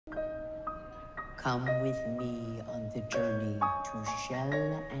Come with me on the journey to shell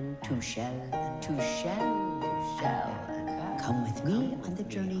and back. To shell and to shell, to shell and back. Come with me on the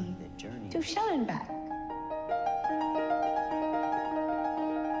journey to shell and back.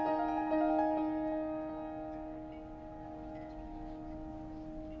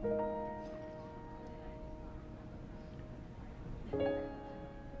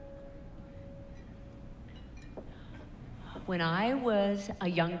 When I was a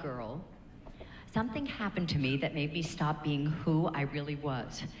young girl, something happened to me that made me stop being who I really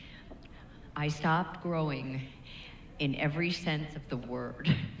was. I stopped growing in every sense of the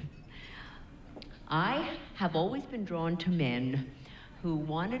word. I have always been drawn to men who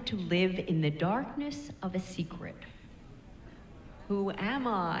wanted to live in the darkness of a secret. Who am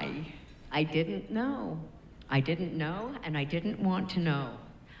I? I didn't know. I didn't know, and I didn't want to know.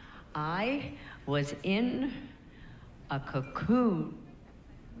 I was in a cocoon.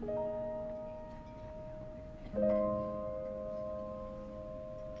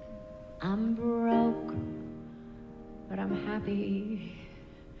 I'm broke, but I'm happy.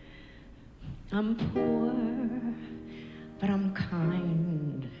 I'm poor, but I'm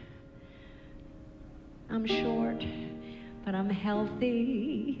kind. I'm short, but I'm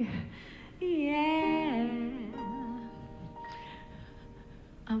healthy. Yeah.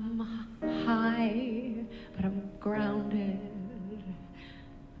 I'm high, but I'm grounded.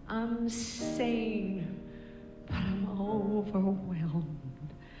 I'm sane, but I'm overwhelmed.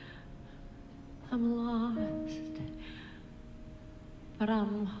 I'm lost, but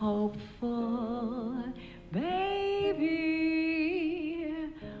I'm hopeful. Baby,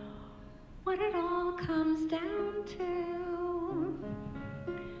 what it all comes down to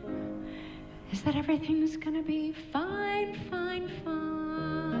is that everything's gonna be fine, fine, fine.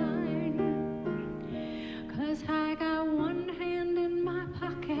 'Cause I got one hand in my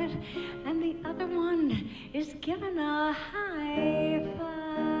pocket and the other one is giving a high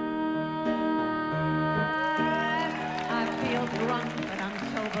five. I feel drunk, but I'm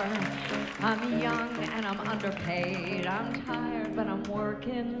sober. I'm young and I'm underpaid. I'm tired, but I'm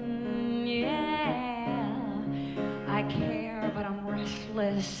working, yeah. I care, but I'm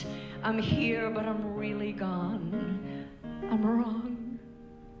restless. I'm here, but I'm really gone. I'm wrong.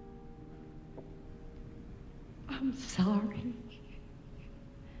 I'm sorry.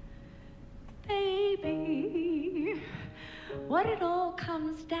 Baby, what it all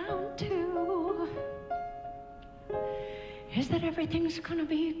comes down to is that everything's gonna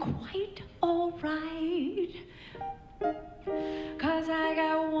be quite all right. 'Cause I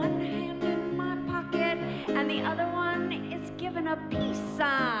got one hand in my pocket and the other one is giving a peace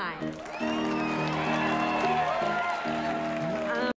sign.